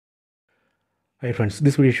Hi friends,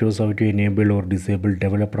 this video shows how to enable or disable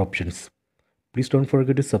developer options. Please don't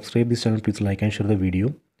forget to subscribe this channel. Please like and share the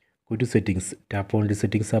video. Go to settings, tap on the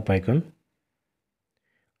settings app icon.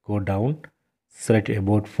 Go down, select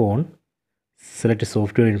about phone, select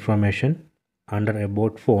software information. Under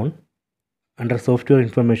about phone, under software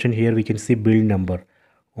information, here we can see build number.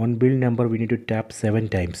 On build number we need to tap 7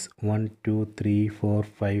 times. 1 2 3 4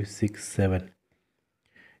 5 6 7.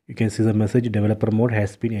 You can see the message developer mode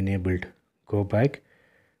has been enabled. Go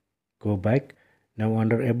back. Now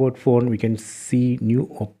under about phone we can see new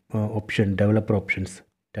option, developer options.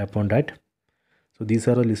 Tap on that. So these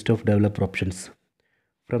are a list of developer options.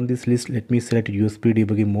 From this list, let me select USB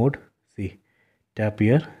debugging mode. See, tap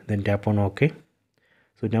here, then tap on OK.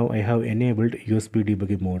 So now I have enabled USB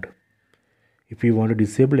debugging mode. If you want to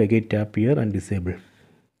disable, again tap here and disable.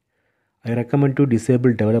 I recommend to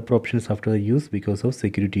disable developer options after the use because of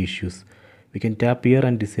security issues. We can tap here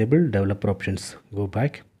and disable developer options. Go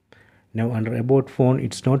back. Now under about phone,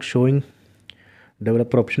 it's not showing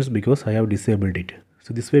developer options because I have disabled it.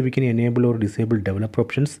 So this way we can enable or disable developer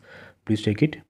options. Please check it.